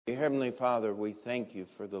Dear Heavenly Father, we thank you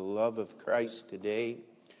for the love of Christ today.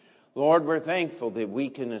 Lord, we're thankful that we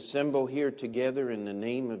can assemble here together in the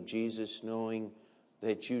name of Jesus, knowing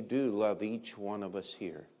that you do love each one of us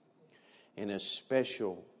here in a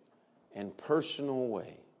special and personal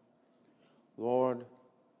way. Lord,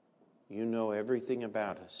 you know everything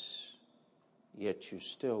about us, yet you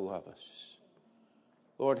still love us.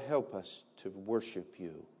 Lord, help us to worship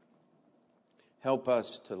you. Help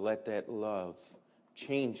us to let that love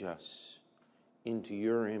change us into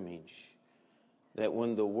your image, that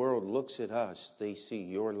when the world looks at us, they see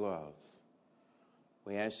your love.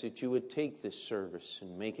 We ask that you would take this service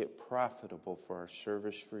and make it profitable for our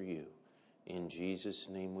service for you. In Jesus'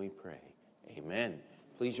 name we pray. Amen.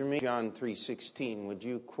 Please remain. John 3:16. Would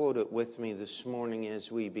you quote it with me this morning as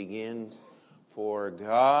we begin? For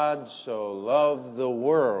God so loved the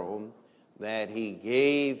world that he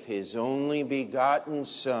gave his only begotten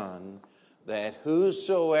Son, that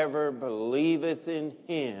whosoever believeth in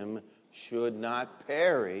him should not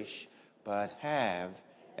perish, but have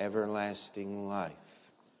everlasting life.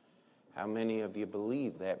 How many of you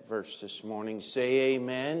believe that verse this morning? Say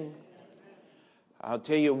amen. I'll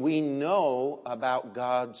tell you, we know about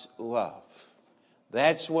God's love.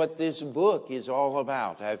 That's what this book is all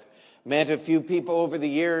about. I've met a few people over the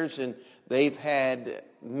years, and they've had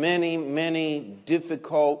many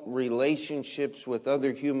difficult relationships with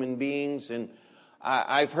other human beings. And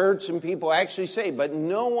I've heard some people actually say, but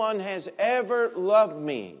no one has ever loved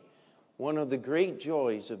me. One of the great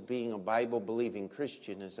joys of being a Bible-believing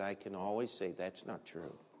Christian is I can always say, that's not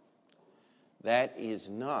true. That is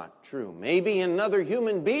not true. Maybe another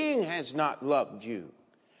human being has not loved you.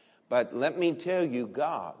 But let me tell you,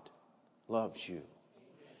 God loves you.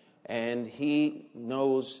 And he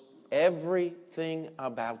knows everything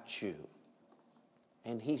about you.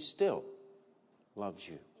 And he still loves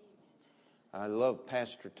you. I love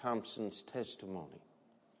Pastor Thompson's testimony.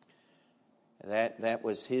 That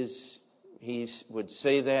was his, he would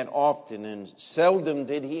say that often, and seldom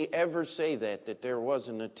did he ever say that there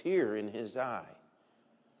wasn't a tear in his eye.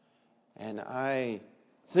 And I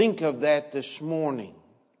think of that this morning.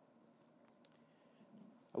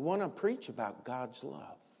 I want to preach about God's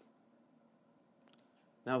love.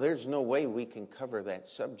 Now, there's no way we can cover that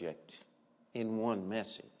subject in one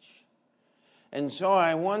message. And so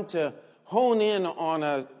I want to hone in on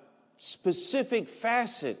a specific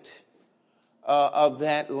facet of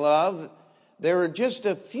that love. There are just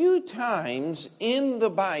a few times in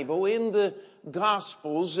the Bible, in the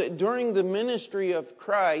Gospels, during the ministry of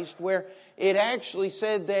Christ, where it actually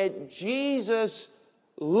said that Jesus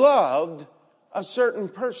loved a certain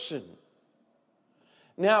person.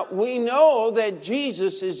 Now, we know that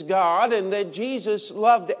Jesus is God and that Jesus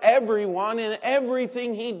loved everyone, and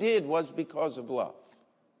everything he did was because of love.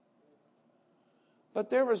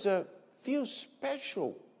 But there was a few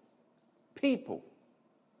special people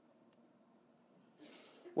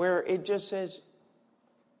where it just says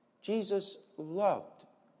Jesus loved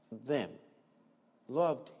them,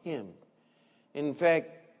 loved him. In fact,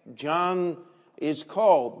 John is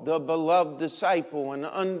called the beloved disciple, and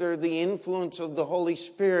under the influence of the Holy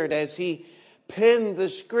Spirit, as he penned the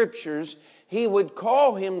scriptures, he would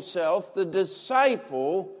call himself the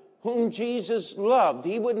disciple whom Jesus loved.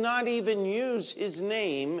 He would not even use his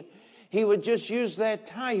name. He would just use that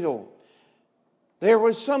title. There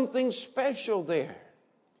was something special there.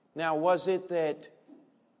 Now, was it that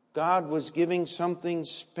God was giving something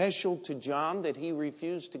special to John that he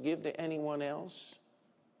refused to give to anyone else?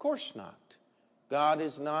 Of course not. God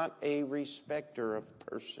is not a respecter of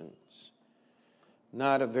persons.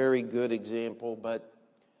 Not a very good example, but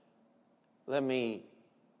let me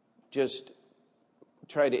just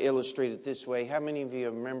try to illustrate it this way. How many of you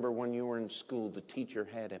remember when you were in school, the teacher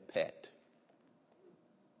had a pet?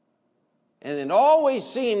 And it always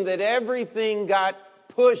seemed that everything got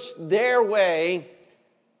pushed their way.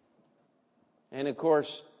 And of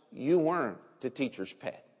course, you weren't the teacher's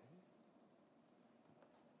pet.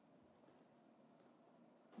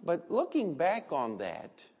 But looking back on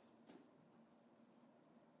that,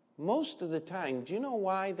 most of the time, do you know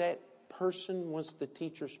why that person was the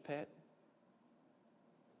teacher's pet?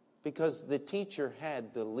 Because the teacher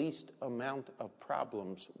had the least amount of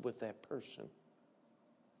problems with that person.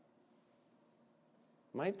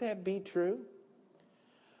 Might that be true?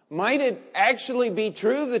 Might it actually be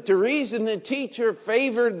true that the reason the teacher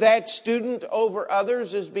favored that student over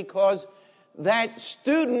others is because that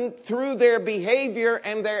student, through their behavior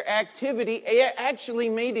and their activity, actually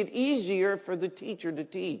made it easier for the teacher to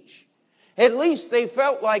teach? At least they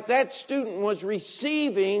felt like that student was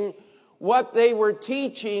receiving what they were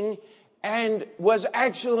teaching and was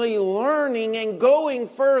actually learning and going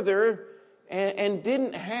further and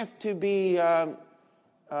didn't have to be,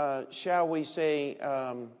 shall we say,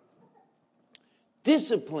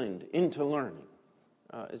 disciplined into learning.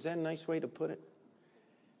 Is that a nice way to put it?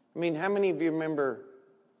 I mean, how many of you remember,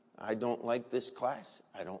 I don't like this class,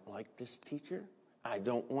 I don't like this teacher, I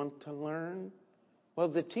don't want to learn? Well,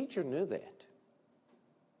 the teacher knew that,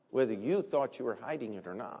 whether you thought you were hiding it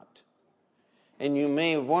or not. And you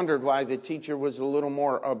may have wondered why the teacher was a little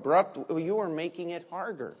more abrupt. Well, you were making it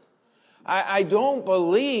harder. I don't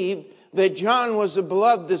believe that John was a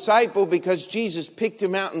beloved disciple because Jesus picked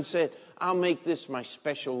him out and said, I'll make this my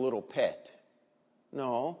special little pet.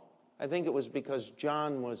 No, I think it was because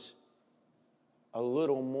John was a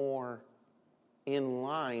little more in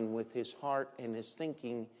line with his heart and his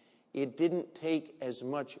thinking. It didn't take as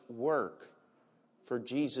much work for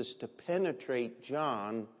Jesus to penetrate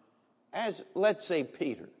John as, let's say,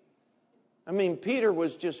 Peter. I mean, Peter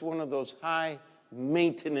was just one of those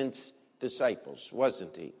high-maintenance disciples,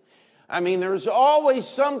 wasn't he? I mean, there was always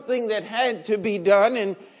something that had to be done,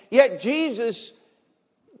 and yet Jesus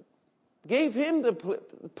gave him the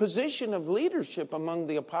position of leadership among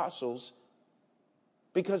the apostles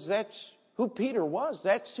because that's who Peter was.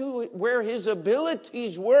 That's where his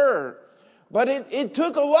abilities were. But it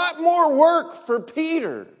took a lot more work for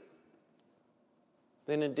Peter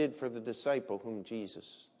than it did for the disciple whom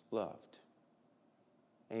Jesus loved.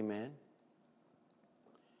 Amen.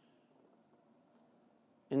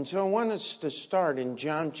 And so I want us to start in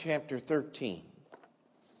John chapter 13.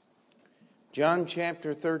 John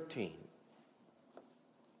chapter 13.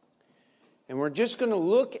 And we're just going to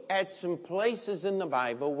look at some places in the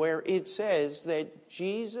Bible where it says that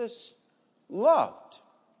Jesus loved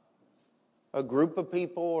a group of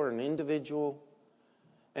people or an individual.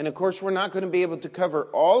 And of course, we're not going to be able to cover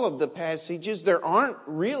all of the passages. There aren't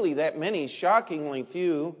really that many, shockingly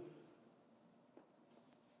few.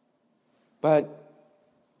 But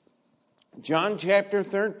John chapter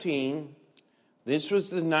 13, this was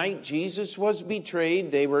the night Jesus was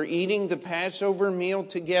betrayed. They were eating the Passover meal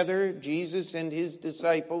together, Jesus and his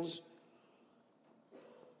disciples.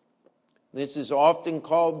 This is often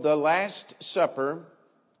called the Last Supper.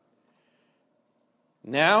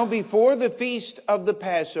 Now, before the feast of the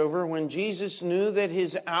Passover, when Jesus knew that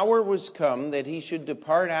his hour was come, that he should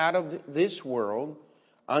depart out of this world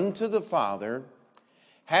unto the Father,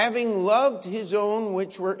 having loved his own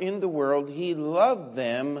which were in the world, he loved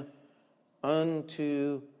them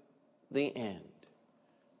unto the end.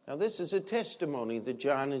 Now, this is a testimony that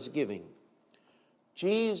John is giving.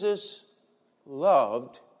 Jesus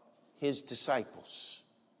loved his disciples.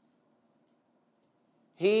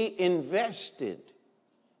 He invested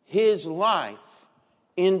his life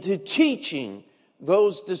into teaching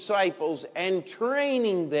those disciples and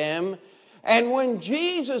training them. And when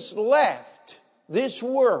Jesus left this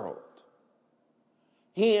world,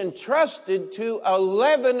 he entrusted to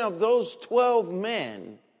 11 of those 12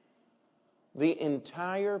 men the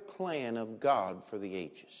entire plan of God for the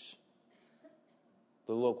ages.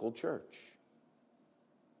 The local church.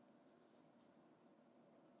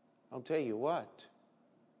 I'll tell you what,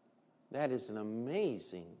 that is an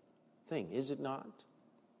amazing thing, is it not?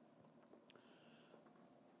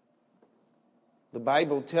 The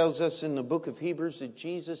Bible tells us in the book of Hebrews that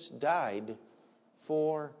Jesus died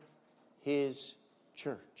for his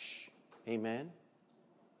church. Amen?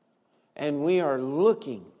 And we are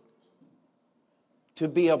looking to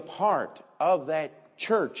be a part of that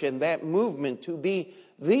church and that movement, to be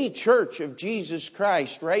the church of Jesus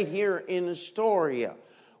Christ right here in Astoria.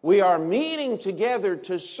 We are meeting together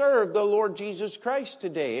to serve the Lord Jesus Christ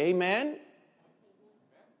today. Amen?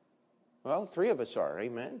 Well, 3 of us are.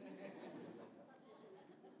 Amen?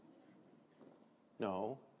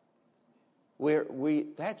 No.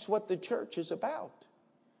 That's what the church is about.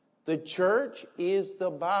 The church is the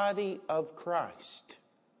body of Christ.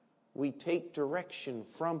 We take direction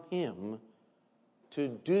from him to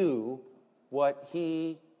do what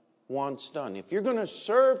he wants done. If you're going to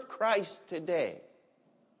serve Christ today,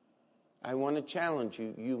 I want to challenge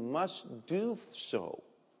you. You must do so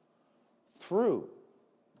through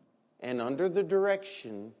and under the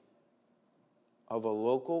direction of a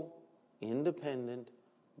local, independent,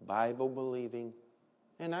 Bible-believing,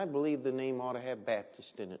 and I believe the name ought to have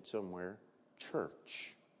Baptist in it somewhere,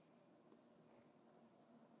 church.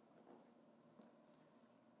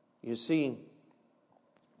 You see,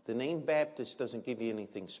 the name Baptist doesn't give you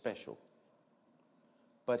anything special,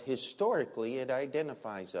 but historically it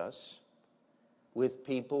identifies us with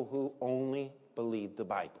people who only believe the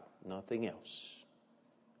Bible, nothing else.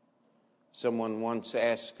 Someone once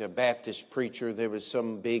asked a Baptist preacher, there was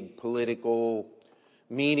some big political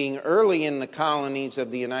meeting early in the colonies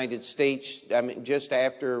of the United States, just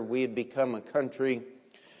after we had become a country.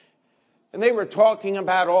 And they were talking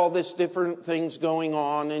about all this different things going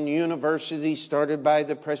on in universities started by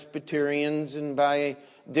the Presbyterians and by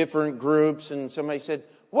different groups. And somebody said,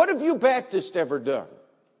 "What have you Baptists ever done?"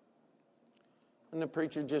 And the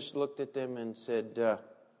preacher just looked at them and said,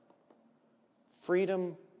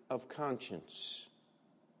 freedom of conscience.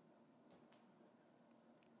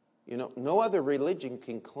 You know, no other religion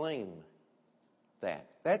can claim that.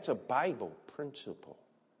 That's a Bible principle.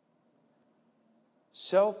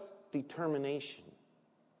 Self-determination.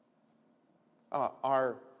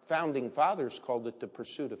 Our founding fathers called it the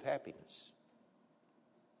pursuit of happiness.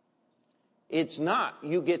 It's not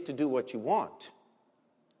you get to do what you want.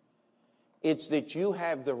 It's that you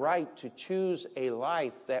have the right to choose a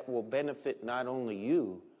life that will benefit not only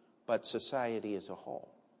you, but society as a whole.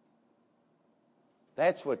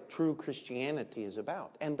 That's what true Christianity is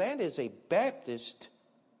about. And that is a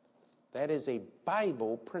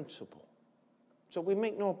Bible principle. So we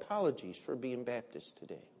make no apologies for being Baptist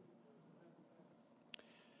today.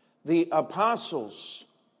 The apostles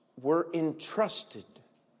were entrusted.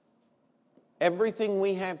 Everything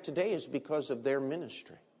we have today is because of their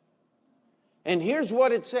ministry. And here's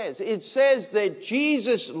what it says. It says that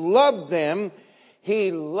Jesus loved them.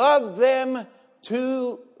 He loved them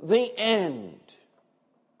to the end.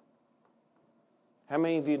 How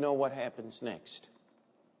many of you know what happens next?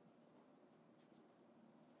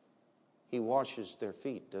 He washes their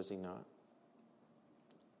feet, does he not?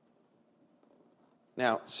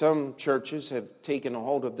 Now, some churches have taken a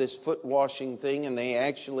hold of this foot washing thing, and they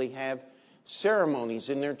actually have ceremonies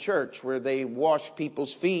in their church where they wash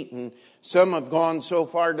people's feet, and some have gone so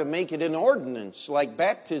far to make it an ordinance like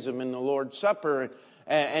baptism in the Lord's Supper,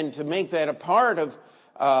 and to make that a part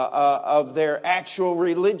of their actual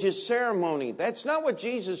religious ceremony. That's not what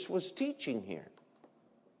Jesus was teaching here.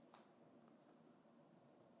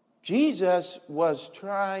 Jesus was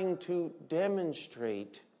trying to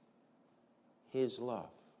demonstrate his love.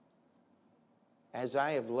 As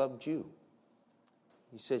I have loved you.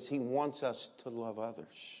 He says he wants us to love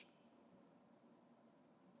others.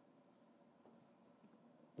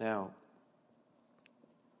 Now,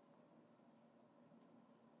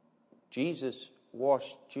 Jesus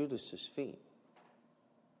washed Judas's feet.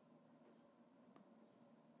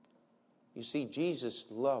 You see, Jesus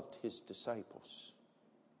loved his disciples.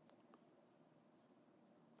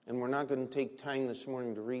 And we're not going to take time this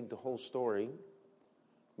morning to read the whole story.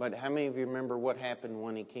 But how many of you remember what happened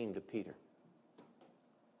when he came to Peter?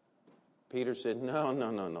 Peter said, no,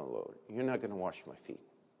 Lord. You're not going to wash my feet.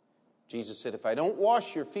 Jesus said, if I don't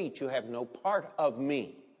wash your feet, you have no part of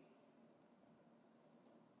me.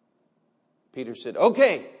 Peter said,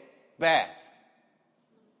 okay, bath.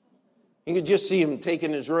 You could just see him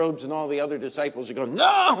taking his robes, and all the other disciples are going,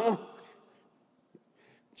 no!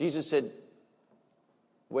 Jesus said,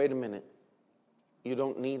 wait a minute. You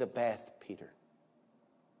don't need a bath, Peter.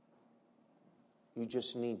 You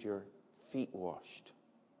just need your feet washed.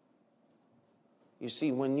 You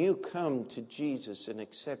see, when you come to Jesus and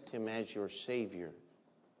accept him as your Savior,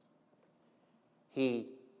 he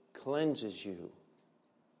cleanses you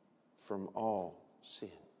from all sin.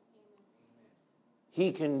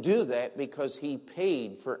 He can do that because he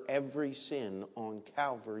paid for every sin on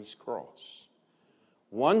Calvary's cross.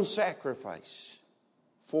 One sacrifice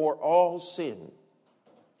for all sin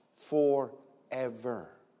forever.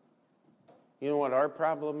 You know what our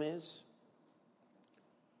problem is?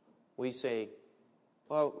 We say,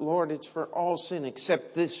 well, Lord, it's for all sin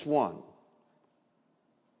except this one.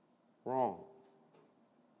 Wrong.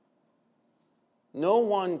 No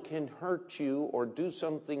one can hurt you or do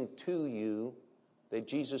something to you that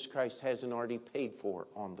Jesus Christ hasn't already paid for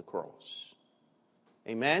on the cross.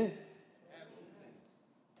 Amen?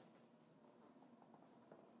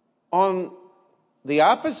 On the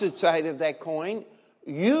opposite side of that coin,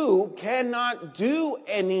 you cannot do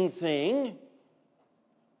anything.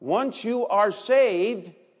 Once you are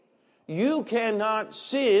saved, you cannot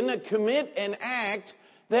sin, commit an act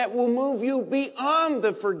that will move you beyond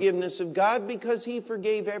the forgiveness of God, because he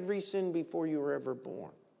forgave every sin before you were ever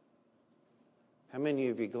born. How many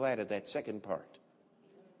of you are glad of that second part?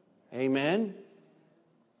 Amen?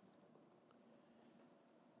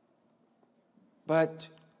 But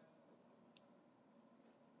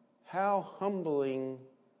how humbling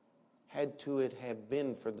had to it have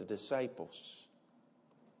been for the disciples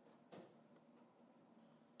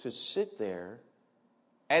to sit there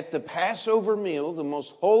at the Passover meal, the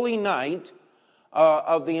most holy night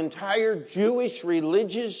of the entire Jewish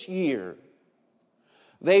religious year.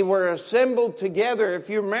 They were assembled together. If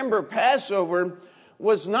you remember, Passover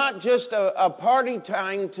was not just a party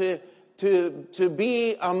time to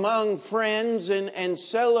be among friends and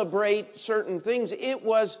celebrate certain things. It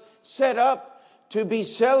was set up to be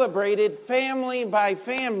celebrated family by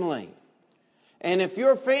family. And if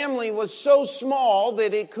your family was so small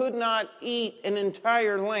that it could not eat an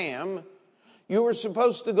entire lamb, you were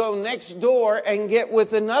supposed to go next door and get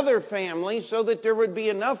with another family so that there would be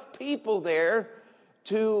enough people there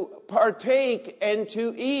to partake and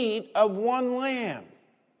to eat of one lamb.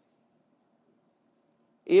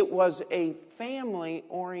 It was a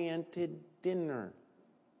family-oriented dinner.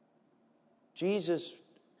 Jesus,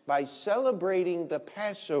 by celebrating the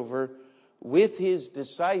Passover with his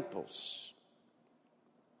disciples,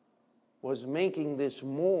 was making this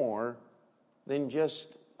more than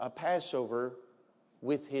just a Passover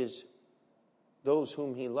with those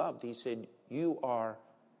whom he loved. He said, "You are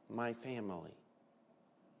my family."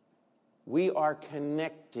 We are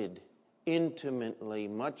connected intimately,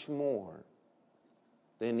 much more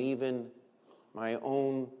than even my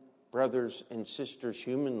own brothers and sisters,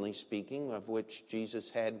 humanly speaking, of which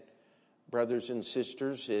Jesus had brothers and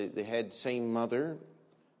sisters. They had same mother,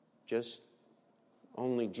 just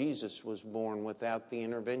only Jesus was born without the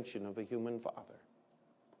intervention of a human father.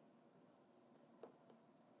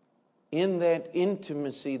 In that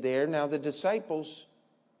intimacy there, now the disciples,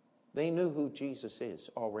 they knew who Jesus is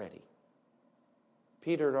already.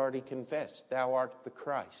 Peter had already confessed, "Thou art the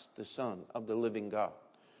Christ, the Son of the living God."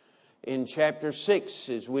 In chapter 6,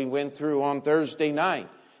 as we went through on Thursday night,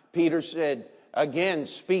 Peter said, again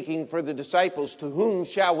speaking for the disciples, "To whom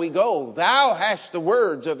shall we go? Thou hast the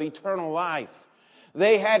words of eternal life."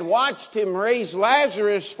 They had watched him raise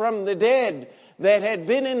Lazarus from the dead that had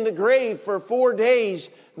been in the grave for 4 days.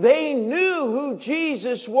 They knew who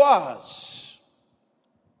Jesus was.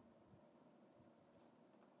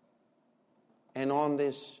 And on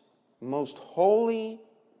this most holy,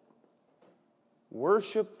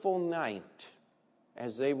 worshipful night,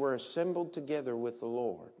 as they were assembled together with the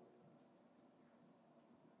Lord,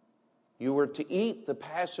 you were to eat the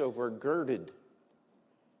Passover girded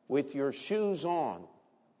with your shoes on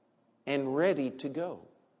and ready to go.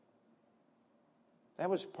 That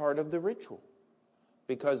was part of the ritual,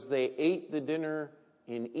 because they ate the dinner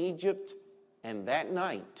in Egypt, and that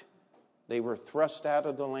night they were thrust out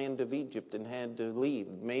of the land of Egypt and had to leave.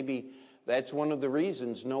 Maybe that's one of the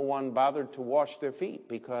reasons no one bothered to wash their feet,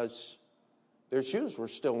 because their shoes were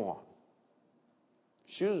still on.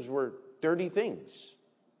 Shoes were dirty things.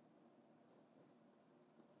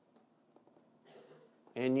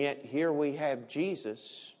 And yet here we have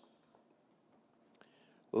Jesus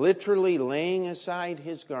literally laying aside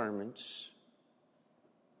his garments,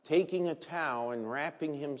 taking a towel and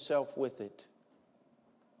wrapping himself with it,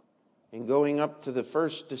 and going up to the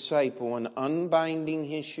first disciple and unbinding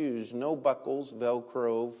his shoes, no buckles,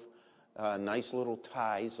 Velcro, nice little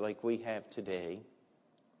ties like we have today.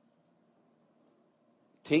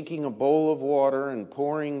 Taking a bowl of water and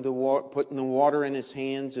putting the water in his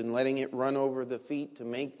hands and letting it run over the feet to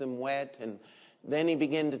make them wet. And then he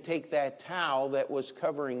began to take that towel that was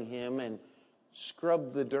covering him and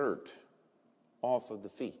scrub the dirt off of the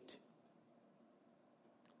feet.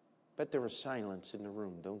 But there was silence in the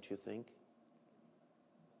room, don't you think?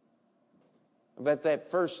 But that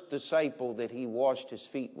first disciple that he washed his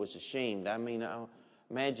feet was ashamed. I mean, I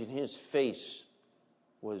imagine his face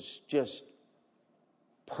was just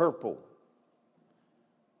purple.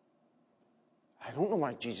 I don't know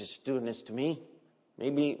why Jesus is doing this to me.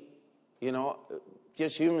 Maybe,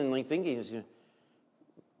 just humanly thinking,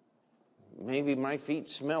 maybe my feet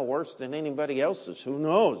smell worse than anybody else's. Who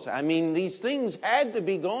knows? I mean, these things had to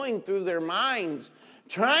be going through their minds,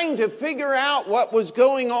 trying to figure out what was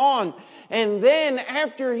going on. And then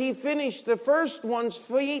after he finished the first one's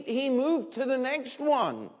feet, he moved to the next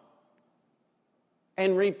one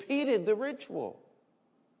and repeated the ritual.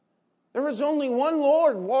 There was only one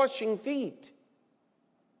Lord washing feet.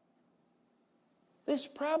 This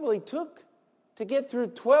probably took to get through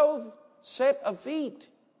 12 set of feet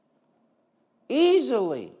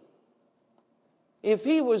easily. If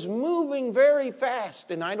he was moving very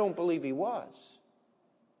fast, and I don't believe he was.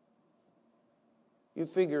 You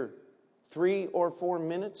figure 3 or 4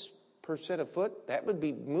 minutes per set of foot, that would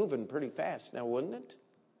be moving pretty fast now, wouldn't it?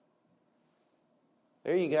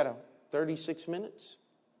 There you got 36 minutes.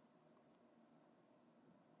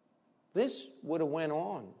 This would have went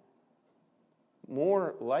on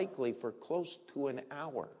more likely for close to an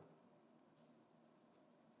hour.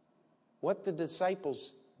 What did the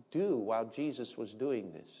disciples do while Jesus was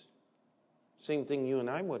doing this? Same thing you and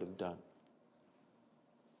I would have done.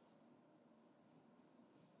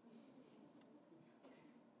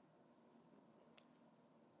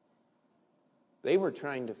 They were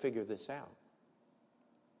trying to figure this out.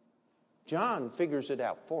 John figures it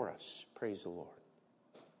out for us. Praise the Lord.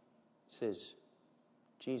 It says,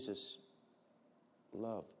 Jesus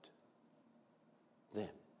loved them.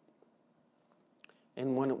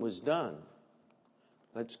 And when it was done,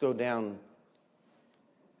 let's go down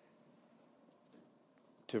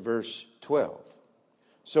to verse 12.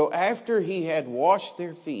 So after he had washed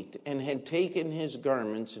their feet and had taken his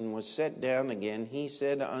garments and was set down again, he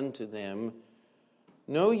said unto them,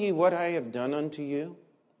 Know ye what I have done unto you?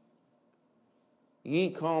 Ye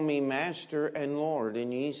call me Master and Lord,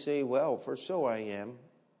 and ye say, Well, for so I am.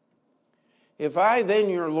 If I then,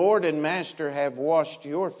 your Lord and Master, have washed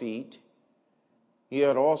your feet, ye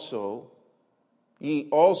also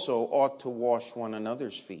ought to wash one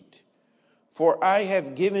another's feet. For I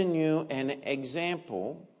have given you an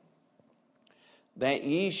example that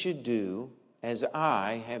ye should do as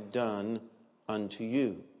I have done unto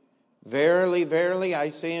you. Verily, verily, I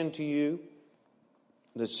say unto you,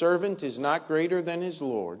 the servant is not greater than his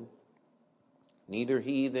Lord, neither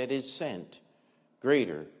he that is sent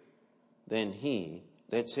greater than he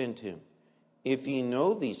that sent him. If ye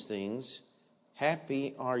know these things,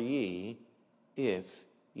 happy are ye if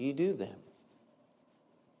ye do them.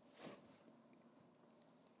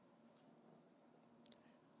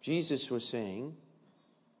 Jesus was saying,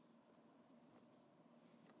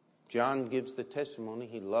 John gives the testimony,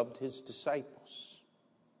 he loved his disciples.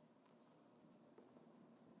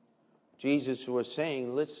 Jesus was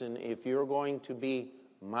saying, listen, if you're going to be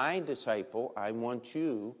my disciple, I want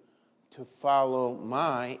you to follow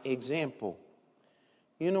my example.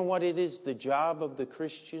 You know what it is the job of the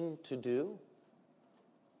Christian to do?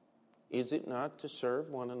 Is it not to serve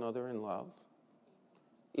one another in love?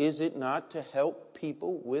 Is it not to help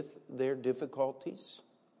people with their difficulties?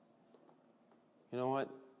 You know what?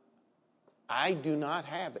 I do not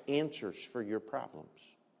have answers for your problems,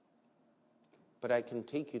 but I can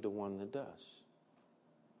take you to one that does.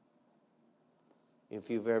 If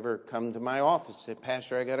you've ever come to my office and said,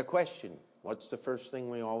 Pastor, I got a question, what's the first thing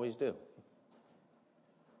we always do?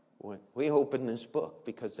 We open this book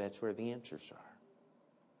because that's where the answers are.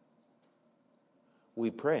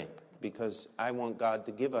 We pray because I want God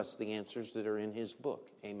to give us the answers that are in his book.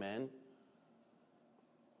 Amen?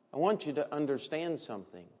 I want you to understand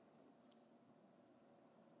something.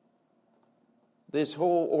 This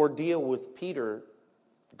whole ordeal with Peter,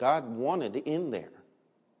 God wanted in there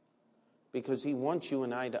because he wants you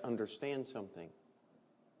and I to understand something.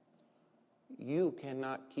 You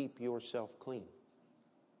cannot keep yourself clean.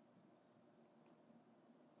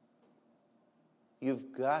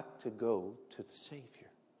 You've got to go to the Savior.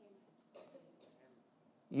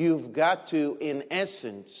 You've got to, in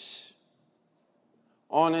essence,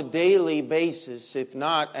 on a daily basis, if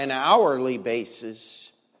not an hourly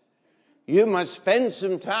basis, you must spend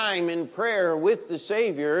some time in prayer with the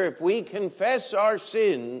Savior. If we confess our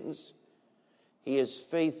sins, he is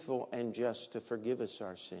faithful and just to forgive us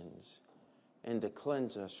our sins and to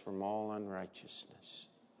cleanse us from all unrighteousness.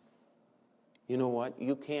 You know what?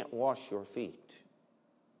 You can't wash your feet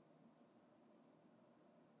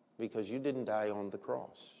because you didn't die on the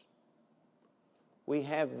cross. We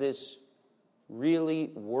have this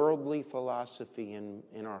really worldly philosophy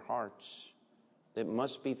in our hearts that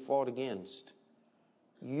must be fought against.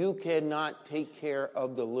 You cannot take care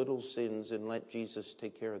of the little sins and let Jesus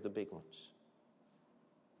take care of the big ones.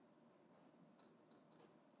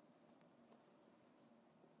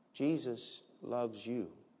 Jesus loves you.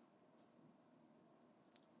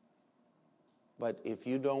 But if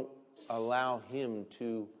you don't allow him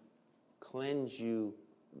to cleanse you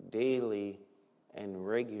daily and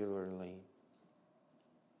regularly,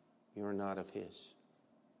 you're not of his.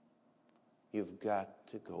 You've got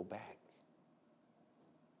to go back.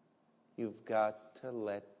 You've got to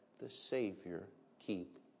let the Savior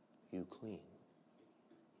keep you clean.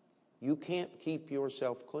 You can't keep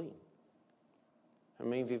yourself clean. How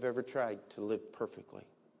many of you have ever tried to live perfectly?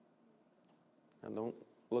 Now, don't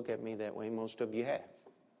look at me that way. Most of you have.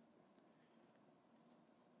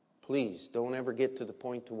 Please, don't ever get to the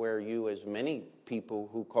point to where you, as many people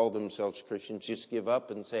who call themselves Christians, just give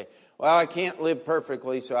up and say, well, I can't live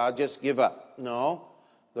perfectly, so I'll just give up. No.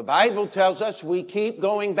 The Bible tells us we keep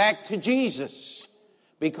going back to Jesus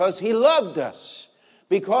because he loved us,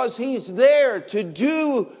 because he's there to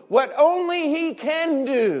do what only he can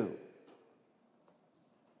do.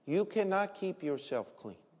 You cannot keep yourself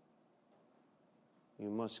clean. You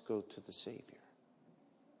must go to the Savior.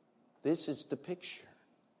 This is the picture.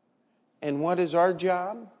 And what is our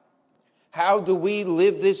job? How do we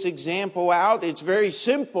live this example out? It's very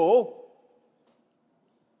simple.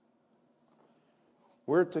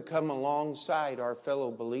 We're to come alongside our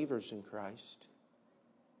fellow believers in Christ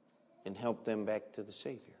and help them back to the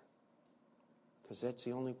Savior. Because that's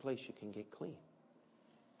the only place you can get clean.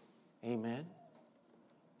 Amen.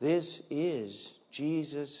 This is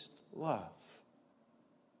Jesus' love.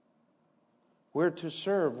 We're to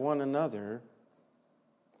serve one another,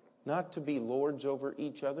 not to be lords over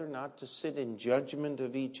each other, not to sit in judgment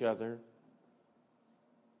of each other.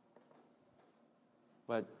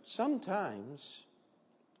 But sometimes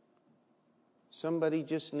somebody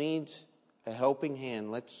just needs a helping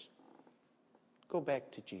hand. Let's go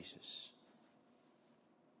back to Jesus.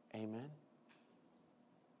 Amen.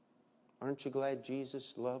 Aren't you glad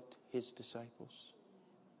Jesus loved his disciples?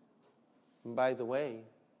 And by the way,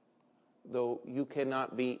 though you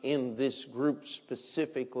cannot be in this group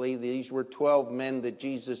specifically, these were 12 men that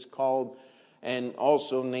Jesus called and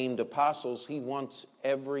also named apostles. He wants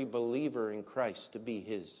every believer in Christ to be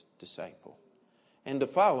his disciple and to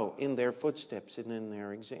follow in their footsteps and in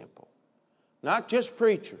their example. Not just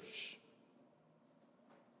preachers,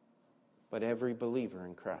 but every believer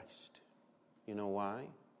in Christ. You know why?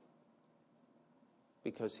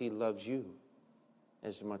 Because he loves you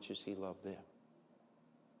as much as he loved them.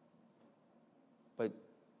 But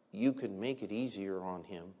you can make it easier on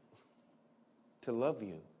him to love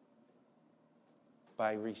you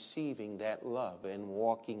by receiving that love and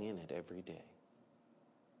walking in it every day.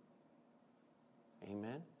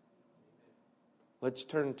 Amen? Let's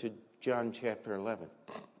turn to John chapter 11.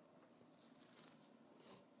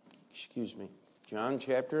 Excuse me. John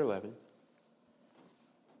chapter 11.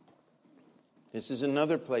 This is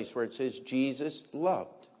another place where it says Jesus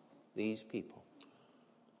loved these people.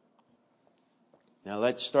 Now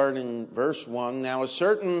let's start in verse 1. Now a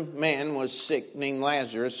certain man was sick named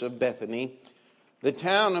Lazarus of Bethany, the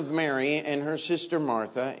town of Mary and her sister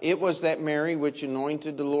Martha. It was that Mary which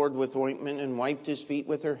anointed the Lord with ointment and wiped his feet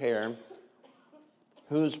with her hair,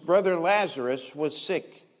 whose brother Lazarus was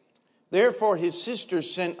sick. Therefore his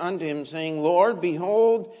sisters sent unto him, saying, Lord,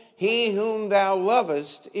 behold, he whom thou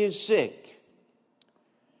lovest is sick.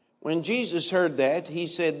 When Jesus heard that, he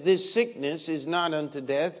said, This sickness is not unto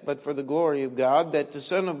death, but for the glory of God, that the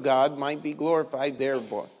Son of God might be glorified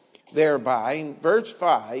thereby. In verse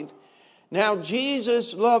 5, Now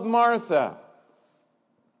Jesus loved Martha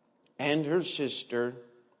and her sister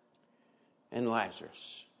and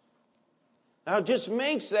Lazarus. Now it just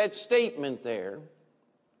makes that statement there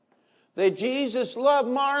that Jesus loved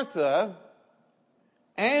Martha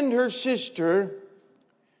and her sister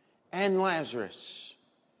and Lazarus.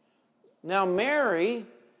 Now, Mary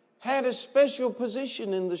had a special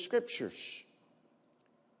position in the Scriptures.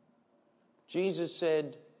 Jesus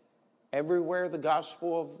said everywhere the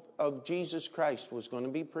gospel of Jesus Christ was going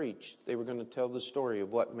to be preached, they were going to tell the story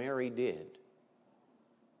of what Mary did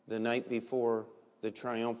the night before the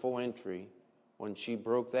triumphal entry when she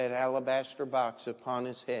broke that alabaster box upon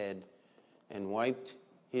his head and wiped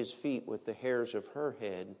his feet with the hairs of her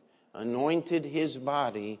head, anointed his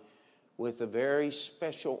body with a very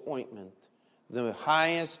special ointment, the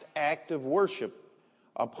highest act of worship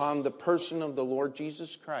upon the person of the Lord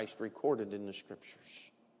Jesus Christ recorded in the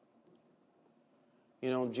Scriptures.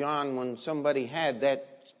 You know, John, when somebody had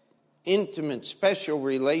that intimate, special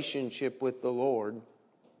relationship with the Lord,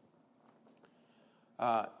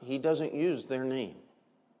 he doesn't use their name.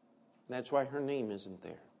 That's why her name isn't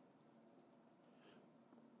there.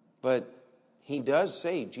 But he does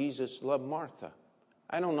say Jesus loved Martha.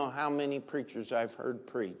 I don't know how many preachers I've heard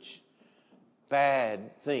preach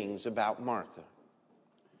bad things about Martha.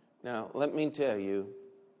 Now, let me tell you,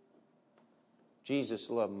 Jesus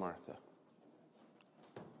loved Martha.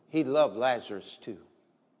 He loved Lazarus too.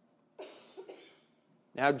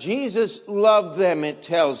 Now, Jesus loved them, it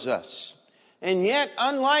tells us. And yet,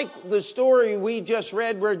 unlike the story we just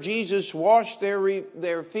read where Jesus washed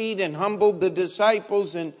their feet and humbled the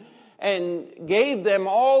disciples and gave them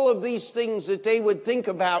all of these things that they would think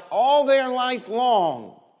about all their life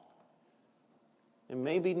long and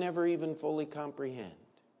maybe never even fully comprehend.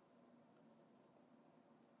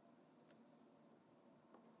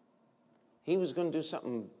 He was going to do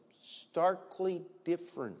something starkly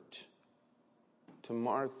different to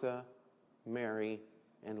Martha, Mary,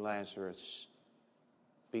 and Lazarus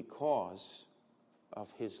because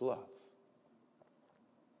of his love.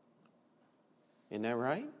 Isn't that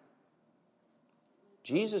right?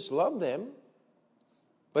 Jesus loved them,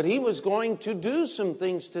 but he was going to do some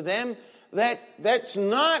things to them that's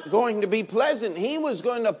not going to be pleasant. He was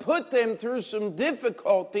going to put them through some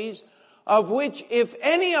difficulties of which if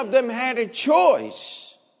any of them had a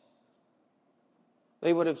choice,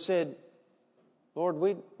 they would have said, Lord,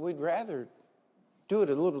 we'd rather do it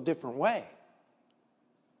a little different way.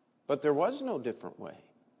 But there was no different way.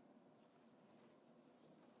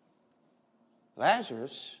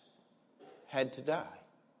 Lazarus had to die.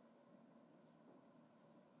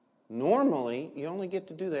 Normally, you only get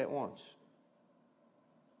to do that once.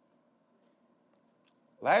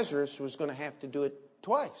 Lazarus was going to have to do it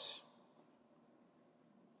twice.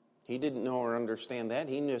 He didn't know or understand that.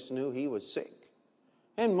 He just knew he was sick.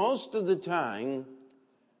 And most of the time,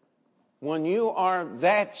 when you are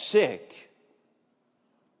that sick,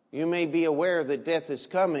 you may be aware that death is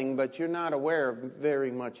coming, but you're not aware of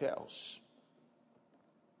very much else.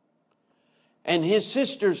 And his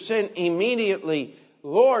sister sent immediately,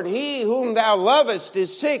 Lord, he whom thou lovest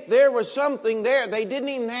is sick. There was something there. They didn't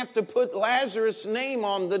even have to put Lazarus' name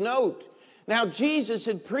on the note. Now, Jesus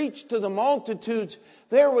had preached to the multitudes.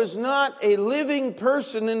 There was not a living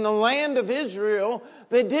person in the land of Israel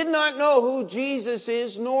that did not know who Jesus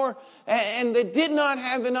is, and that did not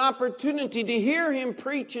have an opportunity to hear him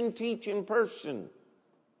preach and teach in person.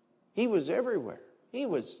 He was everywhere. He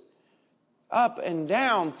was up and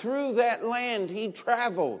down through that land he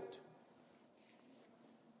traveled.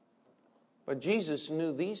 But Jesus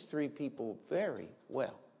knew these three people very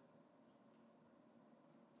well.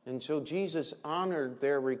 And so Jesus honored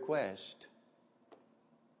their request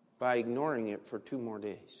by ignoring it for 2 more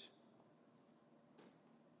days.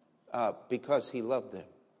 Because he loved them.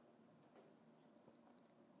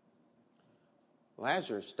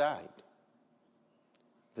 Lazarus died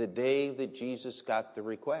the day that Jesus got the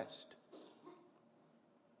request.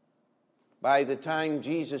 By the time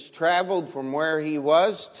Jesus traveled from where he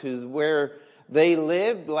was to where they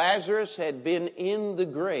lived, Lazarus had been in the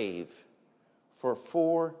grave for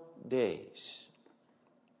 4 days.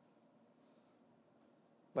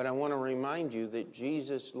 But I want to remind you that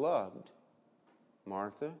Jesus loved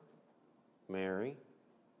Martha, Mary,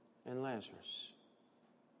 and Lazarus.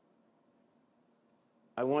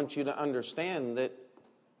 I want you to understand that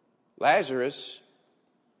Lazarus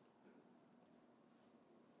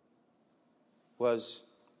was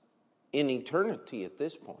in eternity at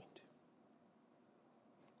this point.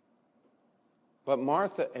 But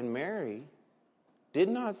Martha and Mary did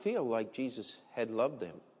not feel like Jesus had loved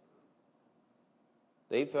them.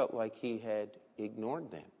 They felt like he had ignored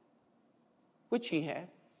them, which he had.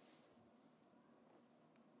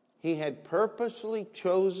 He had purposely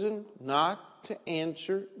chosen not to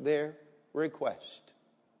answer their request.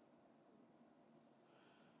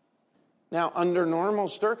 Now, under normal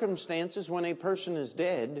circumstances, when a person is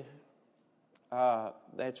dead,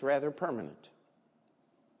 that's rather permanent.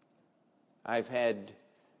 I've had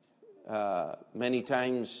many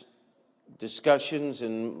times discussions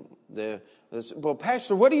and well,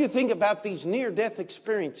 Pastor, what do you think about these near-death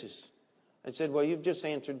experiences? I said, well, you've just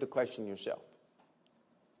answered the question yourself.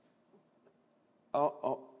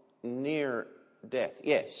 Near death,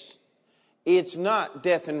 yes. It's not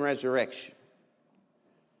death and resurrection.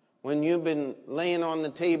 When you've been laying on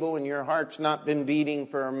the table and your heart's not been beating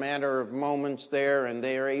for a matter of moments there and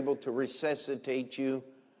they are able to resuscitate you.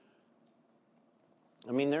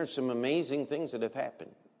 I mean, there's some amazing things that have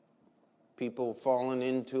happened. People fallen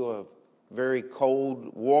into a very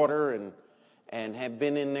cold water and have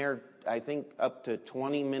been in there, I think, up to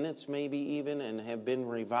 20 minutes maybe even, and have been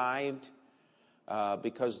revived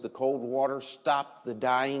because the cold water stopped the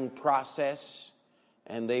dying process.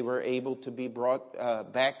 And they were able to be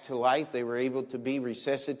brought back to life. They were able to be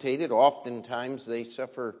resuscitated. Oftentimes they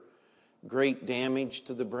suffer great damage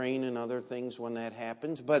to the brain and other things when that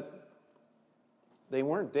happens. But they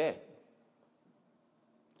weren't dead.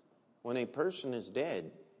 When a person is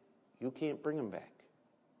dead, you can't bring them back.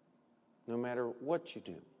 No matter what you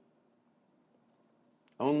do.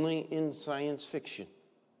 Only in science fiction.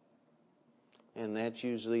 And that's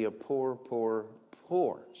usually a poor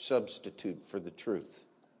substitute for the truth.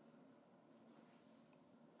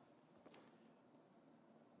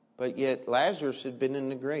 But yet Lazarus had been in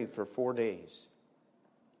the grave for 4 days.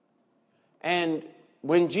 And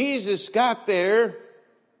when Jesus got there,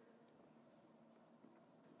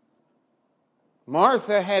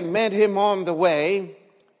 Martha had met him on the way.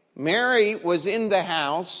 Mary was in the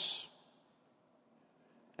house.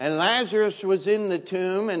 And Lazarus was in the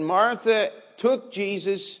tomb. And Martha took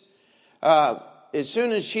Jesus. As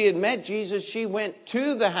soon as she had met Jesus, she went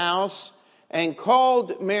to the house and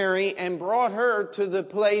called Mary and brought her to the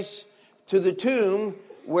place, to the tomb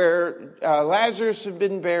where Lazarus had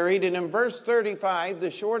been buried. And in verse 35,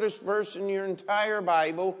 the shortest verse in your entire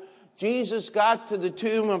Bible, Jesus got to the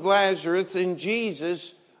tomb of Lazarus and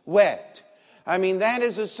Jesus wept. I mean, that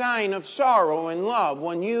is a sign of sorrow and love.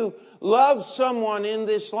 When you love someone in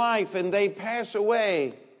this life and they pass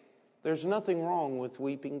away, there's nothing wrong with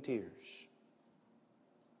weeping tears.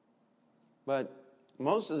 But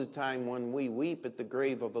most of the time when we weep at the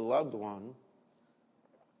grave of a loved one,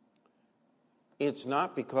 it's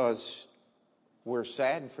not because we're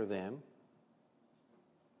sad for them.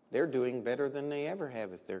 They're doing better than they ever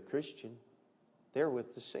have if they're Christian. They're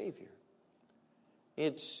with the Savior.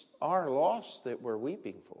 It's our loss that we're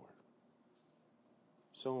weeping for.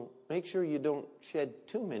 So make sure you don't shed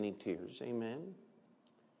too many tears. Amen.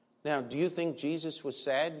 Now, do you think Jesus was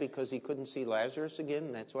sad because he couldn't see Lazarus again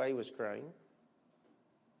and that's why he was crying?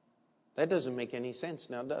 That doesn't make any sense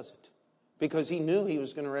now, does it? Because he knew he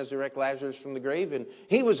was going to resurrect Lazarus from the grave and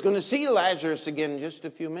he was going to see Lazarus again in just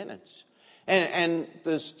a few minutes. And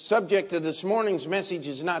the subject of this morning's message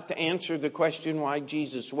is not to answer the question why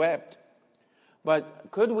Jesus wept. But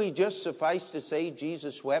could we just suffice to say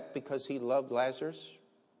Jesus wept because he loved Lazarus?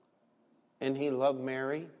 And he loved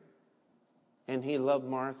Mary? And he loved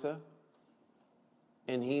Martha?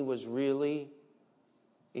 And he was really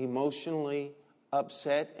emotionally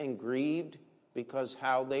upset and grieved because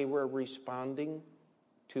how they were responding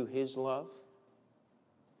to his love?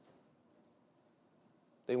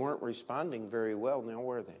 They weren't responding very well now,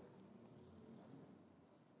 were they?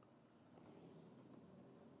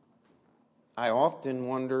 I often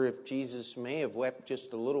wonder if Jesus may have wept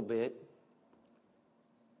just a little bit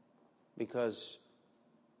because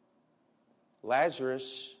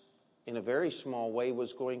Lazarus, in a very small way,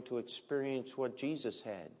 was going to experience what Jesus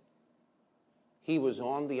had. He was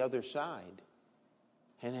on the other side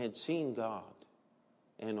and had seen God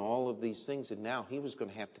and all of these things, and now he was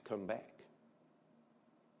going to have to come back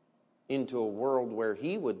into a world where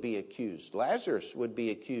he would be accused. Lazarus would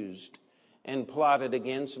be accused and plotted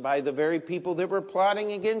against by the very people that were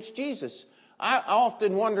plotting against Jesus. I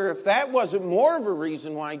often wonder if that wasn't more of a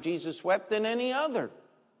reason why Jesus wept than any other.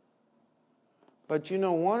 But you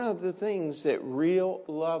know, one of the things that real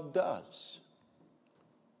love does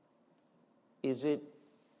is it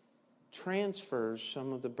transfers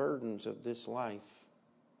some of the burdens of this life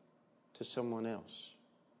to someone else.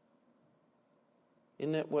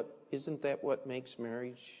 Isn't that what makes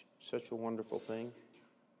marriage such a wonderful thing?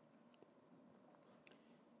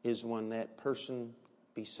 Is when that person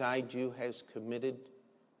beside you has committed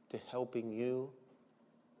to helping you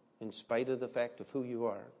in spite of the fact of who you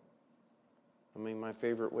are. I mean, my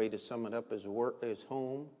favorite way to sum it up is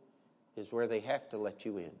home is where they have to let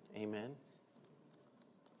you in. Amen?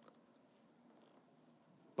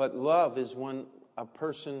 But love is when a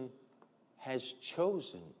person has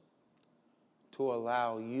chosen to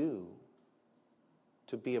allow you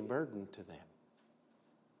to be a burden to them.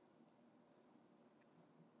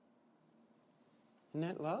 Isn't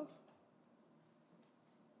that love?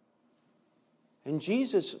 And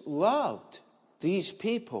Jesus loved these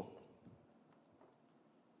people.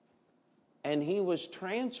 And he was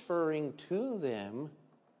transferring to them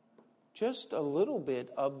just a little bit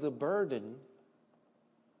of the burden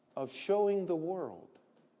of showing the world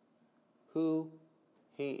who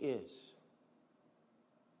he is.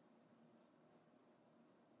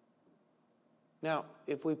 Now,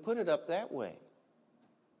 if we put it up that way,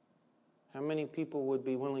 how many people would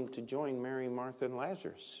be willing to join Mary, Martha, and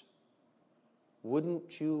Lazarus?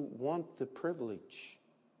 Wouldn't you want the privilege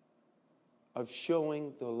of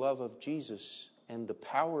showing the love of Jesus and the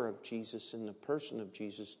power of Jesus and the person of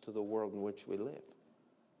Jesus to the world in which we live?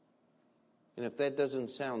 And if that doesn't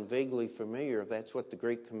sound vaguely familiar, that's what the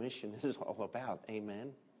Great Commission is all about.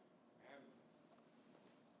 Amen?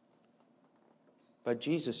 But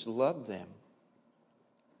Jesus loved them.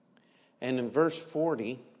 And in verse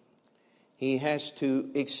 40, he has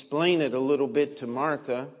to explain it a little bit to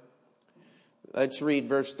Martha. Let's read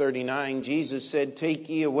verse 39. Jesus said, "Take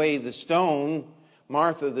ye away the stone."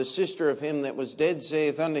 Martha, the sister of him that was dead,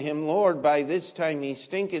 saith unto him, "Lord, by this time he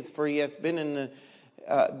stinketh, for he hath been in the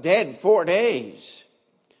dead 4 days."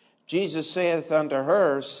 Jesus saith unto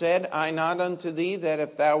her, "Said I not unto thee that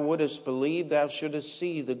if thou wouldest believe, thou shouldest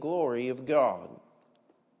see the glory of God?"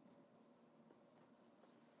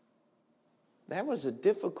 That was a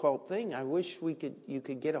difficult thing. I wish you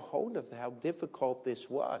could get a hold of how difficult this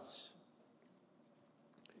was.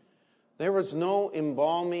 There was no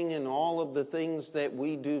embalming and all of the things that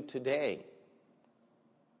we do today.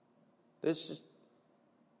 This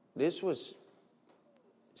was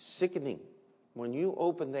sickening. When you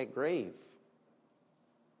open that grave,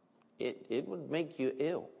 it would make you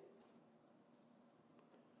ill.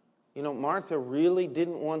 You know, Martha really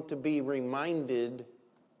didn't want to be reminded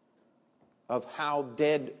of how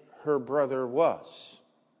dead her brother was.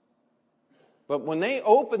 But when they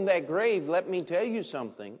opened that grave, let me tell you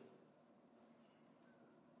something.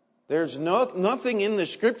 There's nothing in the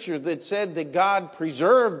Scripture that said that God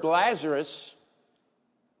preserved Lazarus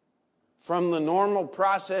from the normal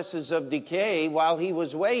processes of decay while he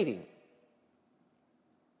was waiting.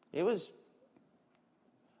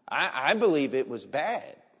 I believe it was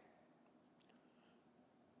bad.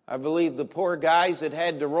 I believe the poor guys that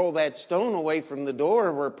had to roll that stone away from the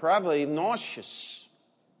door were probably nauseous.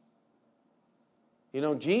 You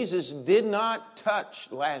know, Jesus did not touch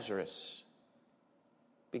Lazarus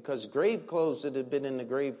because grave clothes that had been in the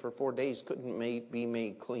grave for 4 days couldn't be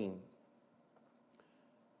made clean.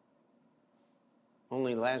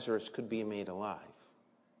 Only Lazarus could be made alive.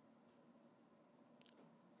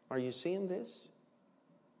 Are you seeing this?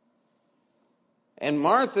 And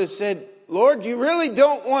Martha said, Lord, you really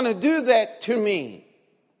don't want to do that to me.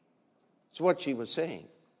 That's what she was saying.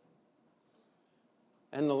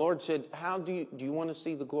 And the Lord said, do you want to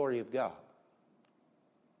see the glory of God?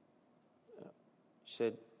 She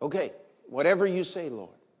said, okay, whatever you say, Lord.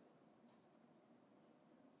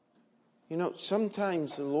 You know,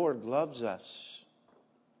 sometimes the Lord loves us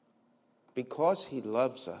because He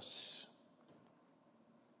loves us.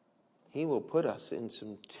 He will put us in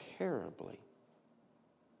some terribly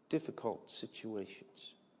difficult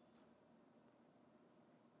situations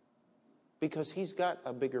because He's got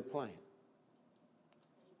a bigger plan.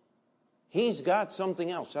 He's got something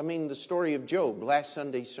else. I mean, the story of Job, last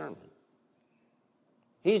Sunday's sermon.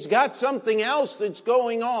 He's got something else that's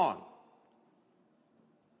going on.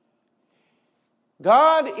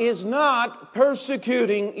 God is not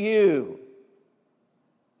persecuting you.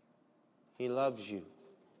 He loves you.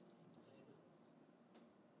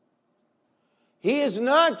 He is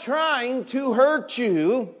not trying to hurt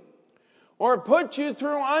you or put you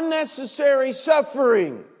through unnecessary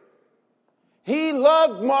suffering. He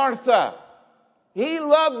loved Martha. He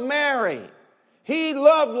loved Mary. He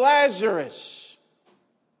loved Lazarus.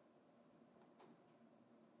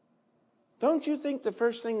 Don't you think the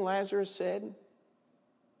first thing Lazarus said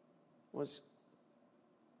was,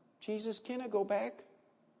 Jesus, can I go back?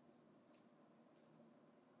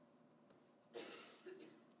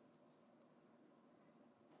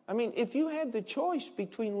 I mean, if you had the choice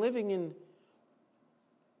between living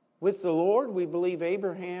with the Lord, we believe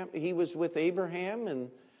Abraham, he was with Abraham,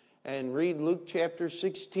 and read Luke chapter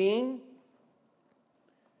 16.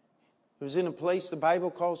 He was in a place the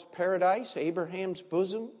Bible calls paradise, Abraham's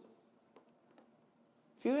bosom.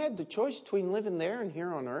 If you had the choice between living there and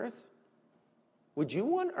here on earth, would you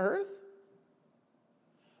want earth?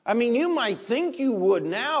 I mean, you might think you would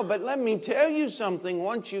now, but let me tell you something.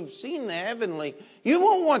 Once you've seen the heavenly, you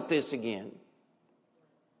won't want this again.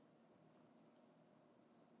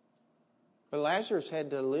 But Lazarus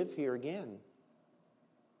had to live here again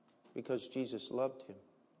because Jesus loved him.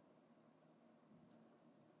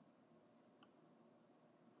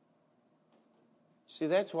 See,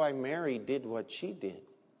 that's why Mary did what she did.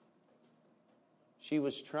 She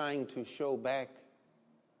was trying to show back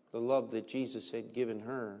the love that Jesus had given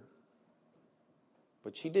her.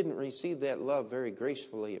 But she didn't receive that love very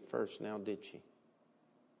gracefully at first, now did she?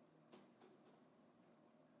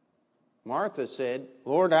 Martha said,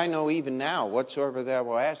 Lord, I know even now, whatsoever thou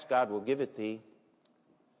wilt ask, God will give it thee.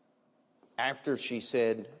 After she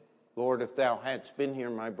said, Lord, if thou hadst been here,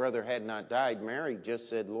 my brother had not died, Mary just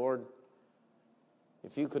said, Lord,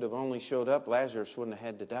 if you could have only showed up, Lazarus wouldn't have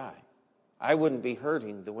had to die. I wouldn't be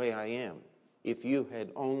hurting the way I am if you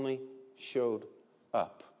had only showed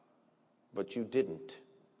up. But you didn't.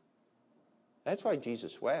 That's why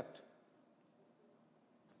Jesus wept.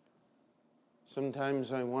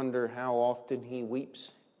 Sometimes I wonder how often He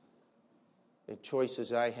weeps at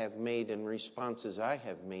choices I have made and responses I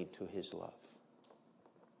have made to His love.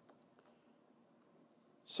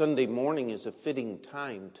 Sunday morning is a fitting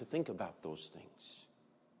time to think about those things.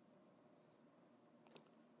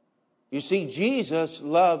 You see, Jesus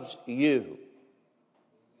loves you.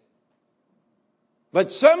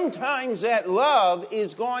 But sometimes that love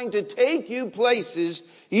is going to take you places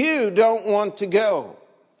you don't want to go.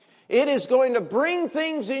 It is going to bring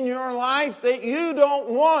things in your life that you don't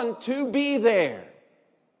want to be there.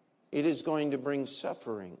 It is going to bring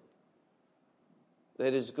suffering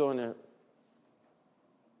that is going to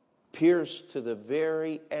pierce to the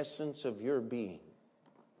very essence of your being.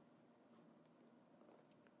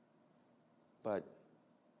 But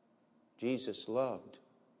Jesus loved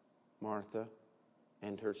Martha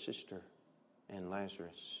and her sister and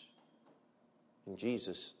Lazarus. And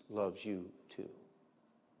Jesus loves you too.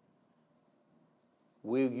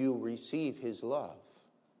 Will you receive His love,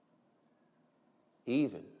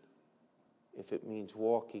 even if it means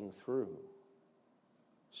walking through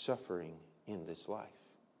suffering in this life?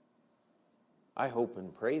 I hope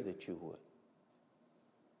and pray that you would.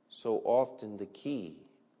 So often the key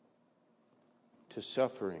to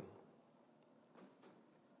suffering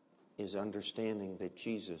is understanding that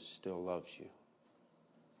Jesus still loves you.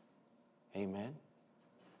 Amen?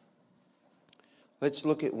 Let's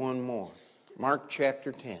look at one more. Mark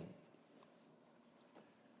chapter 10.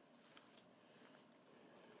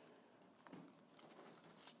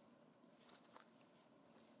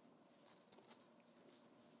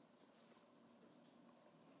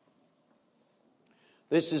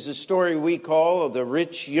 This is a story we call of the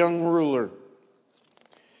rich young ruler.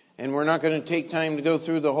 And we're not going to take time to go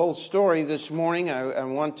through the whole story this morning. I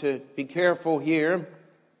want to be careful here.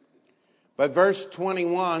 But verse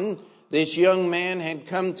 21, this young man had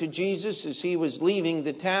come to Jesus as he was leaving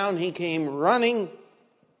the town. He came running.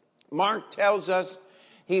 Mark tells us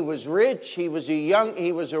he was rich, he was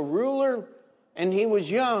a ruler, and he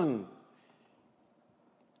was young.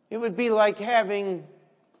 It would be like having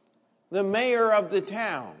the mayor of the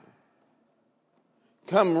town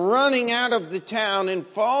come running out of the town and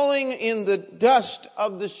falling in the dust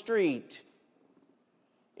of the street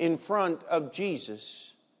in front of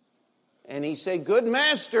Jesus. And he said, "Good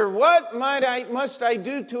master, what must I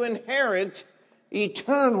do to inherit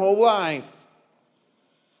eternal life?"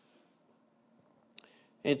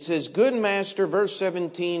 It says, "Good master," verse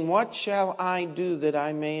 17, "what shall I do that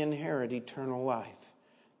I may inherit eternal life?"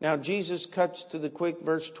 Now Jesus cuts to the quick,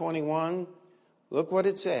 verse 21. Look what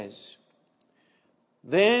it says.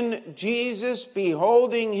 "Then Jesus,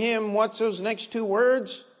 beholding him," what's those next two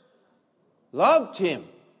words? Loved him.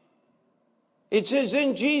 It says,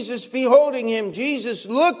 "Then Jesus, beholding him," Jesus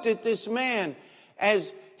looked at this man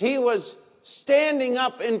as he was standing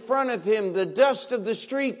up in front of him, the dust of the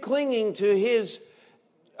street clinging to his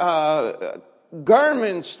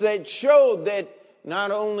garments that showed that not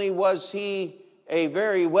only was he a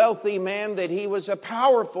very wealthy man, that he was a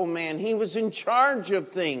powerful man. He was in charge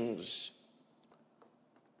of things.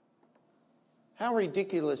 How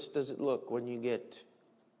ridiculous does it look when you get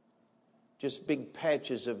just big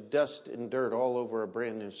patches of dust and dirt all over a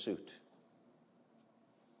brand new suit?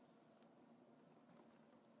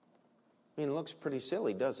 I mean, it looks pretty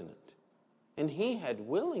silly, doesn't it? And he had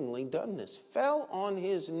willingly done this, fell on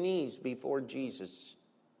his knees before Jesus.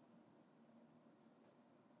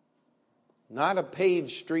 Not a paved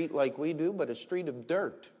street like we do, but a street of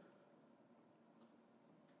dirt.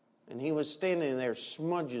 And he was standing there,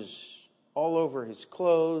 smudges all over his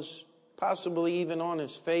clothes, possibly even on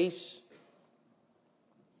his face.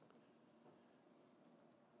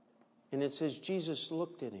 And it says Jesus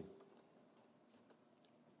looked at him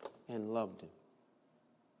and loved him.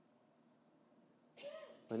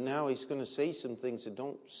 But now he's going to say some things that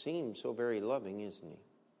don't seem so very loving, isn't he?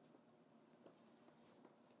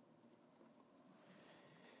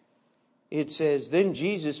 It says, "Then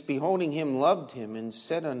Jesus, beholding him, loved him, and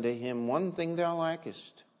said unto him, One thing thou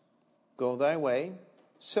lackest. Go thy way,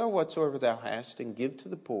 sell whatsoever thou hast, and give to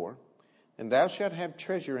the poor, and thou shalt have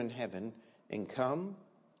treasure in heaven, and come,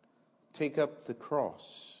 take up the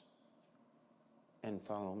cross, and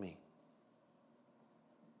follow me."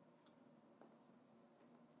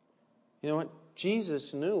 You know what?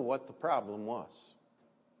 Jesus knew what the problem was.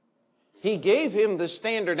 He gave him the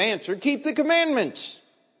standard answer: keep the commandments.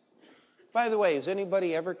 By the way, has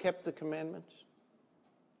anybody ever kept the commandments?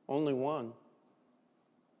 Only one.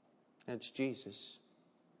 That's Jesus.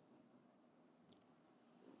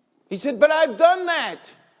 He said, "But I've done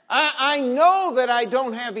that. I know that I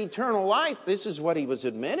don't have eternal life." This is what he was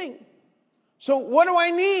admitting. "So what do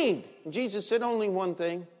I need?" And Jesus said, "Only one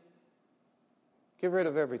thing. Get rid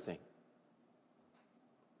of everything.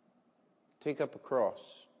 Take up a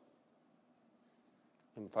cross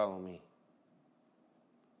and follow me."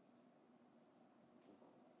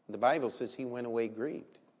 The Bible says he went away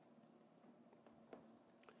grieved.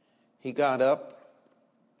 He got up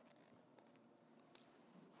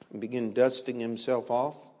and began dusting himself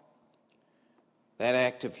off. That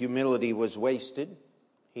act of humility was wasted,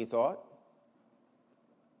 he thought.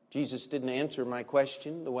 Jesus didn't answer my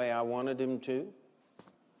question the way I wanted him to.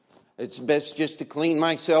 It's best just to clean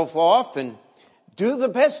myself off and do the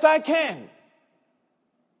best I can.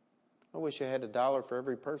 I wish I had $1 for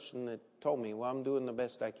every person that told me, "Well, I'm doing the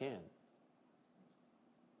best I can."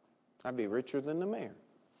 I'd be richer than the mayor.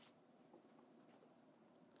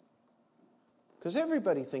 Because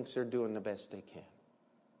everybody thinks they're doing the best they can.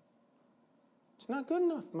 It's not good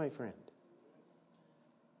enough, my friend.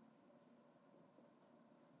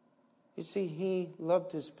 You see, he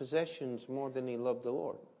loved his possessions more than he loved the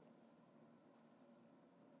Lord.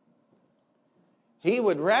 He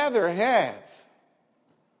would rather have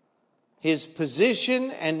his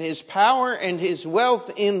position and his power and his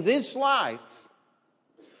wealth in this life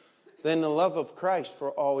than the love of Christ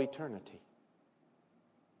for all eternity.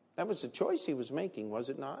 That was the choice he was making, was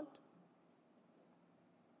it not?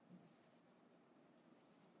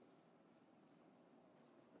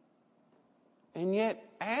 And yet,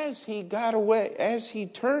 as he got away, as he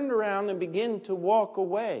turned around and began to walk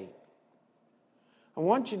away, I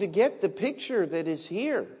want you to get the picture that is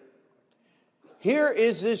here. Here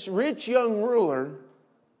is this rich young ruler.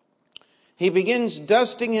 He begins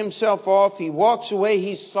dusting himself off. He walks away.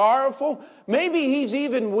 He's sorrowful. Maybe he's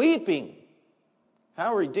even weeping.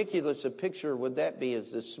 How ridiculous a picture would that be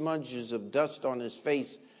as the smudges of dust on his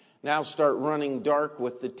face now start running dark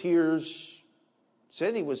with the tears.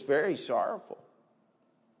 Said he was very sorrowful.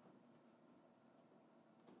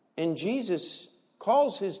 And Jesus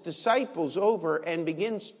calls his disciples over and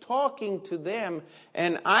begins talking to them.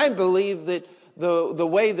 And I believe that the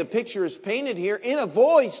way the picture is painted here, in a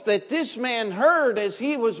voice that this man heard as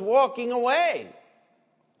he was walking away.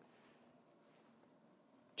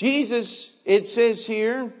 Jesus, it says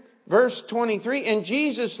here, verse 23, and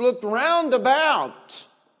Jesus looked round about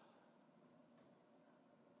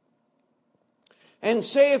and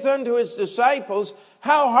saith unto his disciples,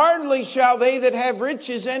 how hardly shall they that have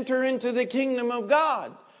riches enter into the kingdom of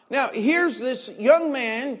God. Now, here's this young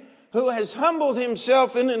man who has humbled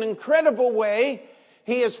himself in an incredible way.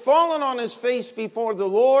 He has fallen on his face before the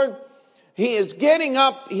Lord. He is getting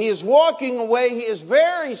up. He is walking away. He is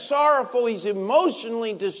very sorrowful. He's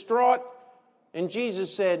emotionally distraught. And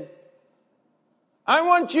Jesus said, I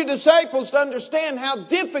want you disciples to understand how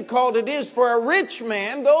difficult it is for a rich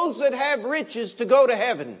man, those that have riches, to go to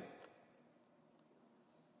heaven.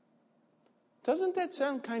 Doesn't that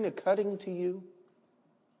sound kind of cutting to you?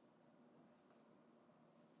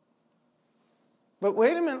 But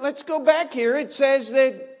wait a minute, let's go back here. It says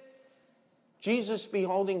that Jesus,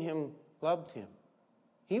 beholding him, loved him.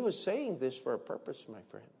 He was saying this for a purpose, my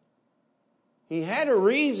friend. He had a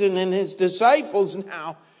reason, and his disciples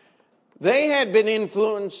now, they had been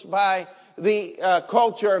influenced by the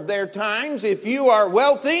culture of their times. If you are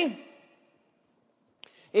wealthy,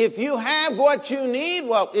 if you have what you need,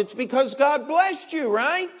 well, it's because God blessed you,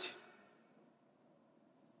 right?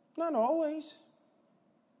 Not always.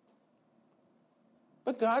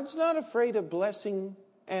 But God's not afraid of blessing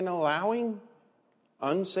and allowing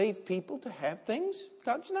unsaved people to have things.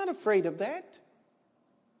 God's not afraid of that.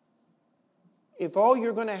 If all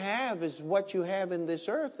you're going to have is what you have in this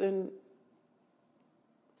earth, then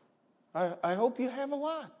I hope you have a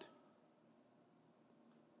lot.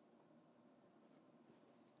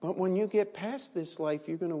 But when you get past this life,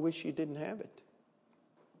 you're going to wish you didn't have it.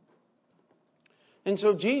 And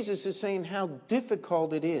so Jesus is saying how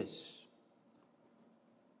difficult it is.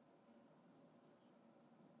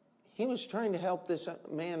 He was trying to help this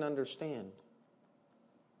man understand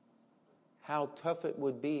how tough it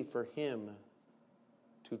would be for him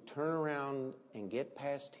to turn around and get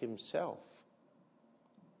past himself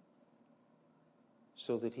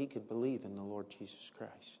so that he could believe in the Lord Jesus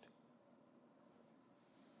Christ.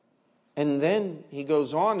 And then he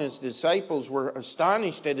goes on, his disciples were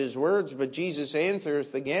astonished at his words, but Jesus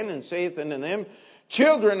answereth again and saith unto them,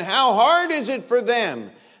 children, how hard is it for them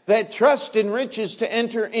that trust in riches to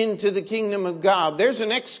enter into the kingdom of God? There's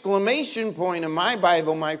an exclamation point in my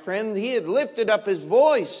Bible, my friend. He had lifted up his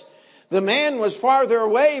voice. The man was farther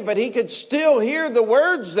away, but he could still hear the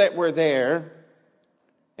words that were there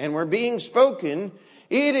and were being spoken.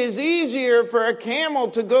 It is easier for a camel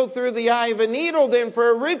to go through the eye of a needle than for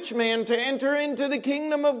a rich man to enter into the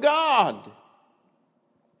kingdom of God.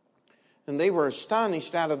 And they were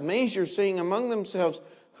astonished out of measure, saying among themselves,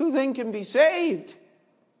 who then can be saved?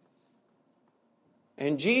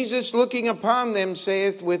 And Jesus, looking upon them,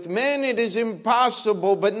 saith, with men it is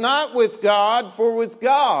impossible, but not with God, for with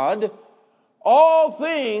God all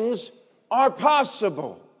things are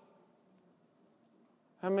possible.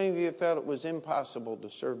 How many of you felt it was impossible to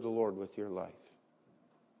serve the Lord with your life?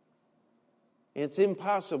 It's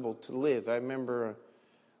impossible to live. I remember a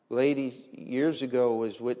lady years ago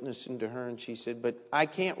was witnessing to her, and she said, but I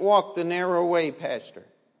can't walk the narrow way, Pastor.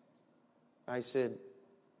 I said,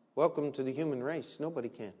 welcome to the human race. Nobody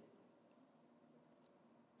can. I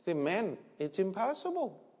said, man, it's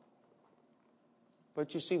impossible.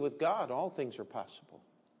 But you see, with God, all things are possible.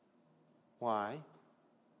 Why?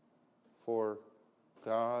 For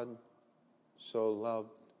God so loved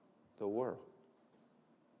the world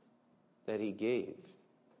that he gave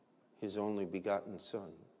his only begotten Son,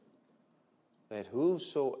 that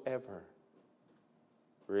whosoever,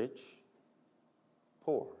 rich,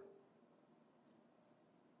 poor,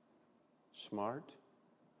 smart,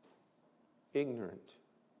 ignorant,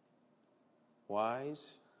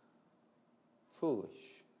 wise, foolish,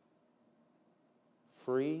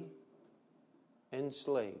 free,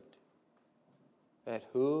 enslaved, that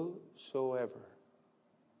whosoever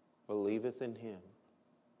believeth in him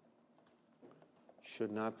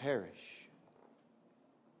should not perish,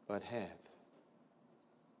 but have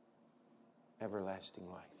everlasting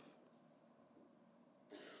life.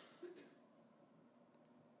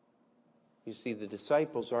 You see, the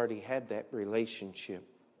disciples already had that relationship.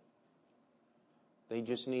 They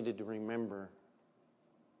just needed to remember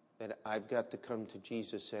that I've got to come to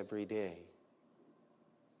Jesus every day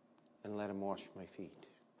and let him wash my feet.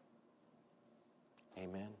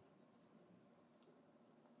 Amen.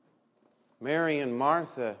 Mary and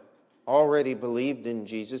Martha already believed in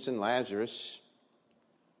Jesus and Lazarus.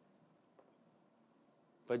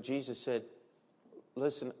 But Jesus said,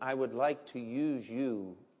 listen, I would like to use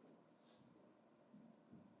you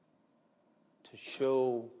to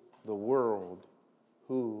show the world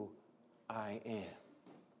who I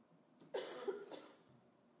am.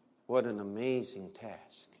 What an amazing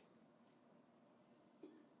task.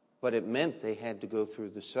 But it meant they had to go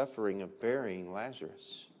through the suffering of burying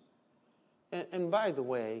Lazarus. And by the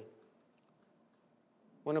way,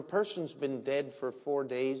 when a person's been dead for 4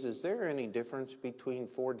 days, is there any difference between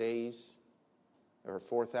 4 days or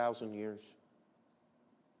 4,000 years?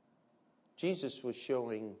 Jesus was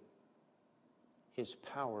showing his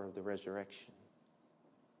power of the resurrection.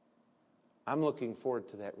 I'm looking forward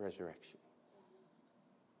to that resurrection.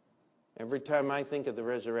 Every time I think of the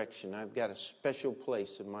resurrection, I've got a special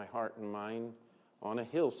place in my heart and mind on a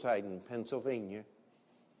hillside in Pennsylvania.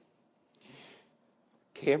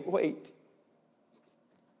 Can't wait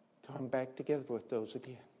till I'm back together with those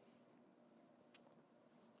again.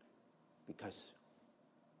 Because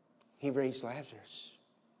he raised Lazarus.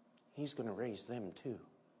 He's going to raise them too.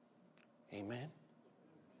 Amen.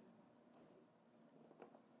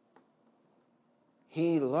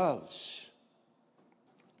 He loves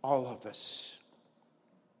all of us.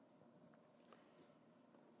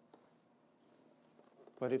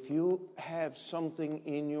 But if you have something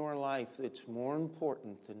in your life that's more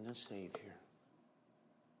important than the Savior,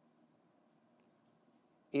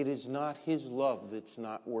 it is not his love that's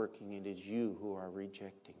not working. It is you who are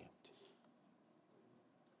rejecting it.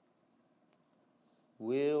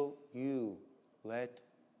 Will you let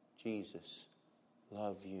Jesus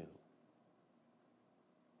love you?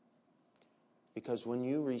 Because when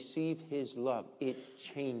you receive his love, it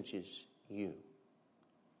changes you.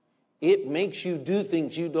 It makes you do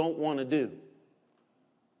things you don't want to do.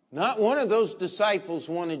 Not one of those disciples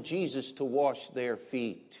wanted Jesus to wash their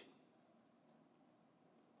feet.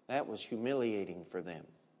 That was humiliating for them.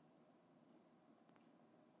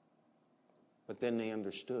 But then they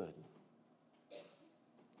understood.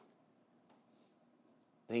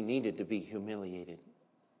 They needed to be humiliated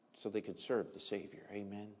so they could serve the Savior.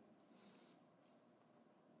 Amen.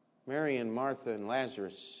 Mary and Martha and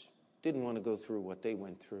Lazarus didn't want to go through what they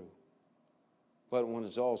went through. But when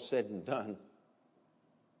it's all said and done,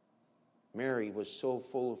 Mary was so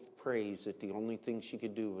full of praise that the only thing she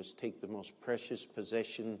could do was take the most precious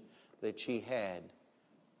possession that she had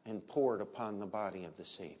and pour it upon the body of the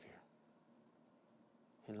Savior.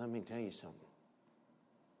 And let me tell you something.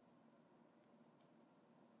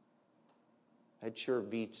 That sure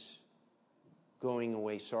beats going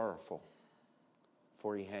away sorrowful,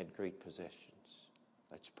 for he had great possessions.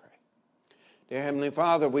 Let's pray. Dear Heavenly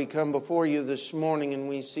Father, we come before you this morning and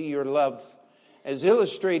we see your love as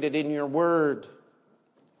illustrated in your word.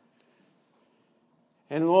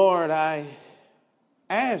 And Lord, I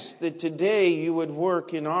ask that today you would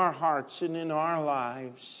work in our hearts and in our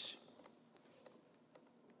lives.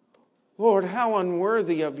 Lord, how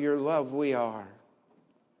unworthy of your love we are.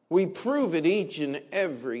 We prove it each and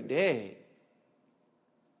every day.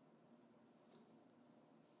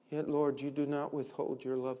 Yet, Lord, you do not withhold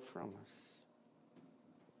your love from us.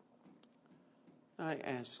 I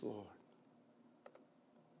ask, Lord,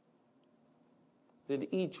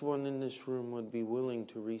 that each one in this room would be willing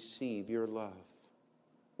to receive your love.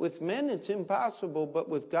 With men it's impossible, but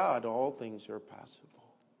with God all things are possible.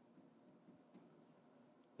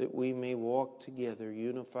 That we may walk together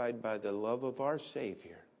unified by the love of our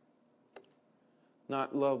Savior.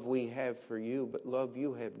 Not love we have for you, but love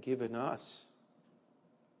you have given us.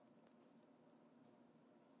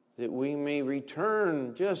 That we may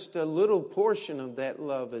return just a little portion of that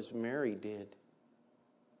love as Mary did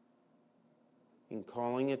in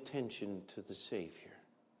calling attention to the Savior.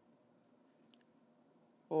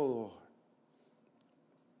 Oh Lord,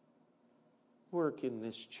 work in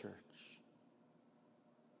this church.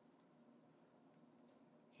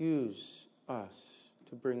 Use us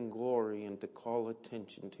to bring glory and to call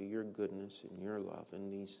attention to your goodness and your love in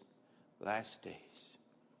these last days.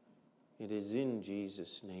 It is in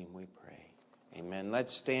Jesus' name we pray. Amen.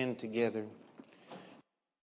 Let's stand together.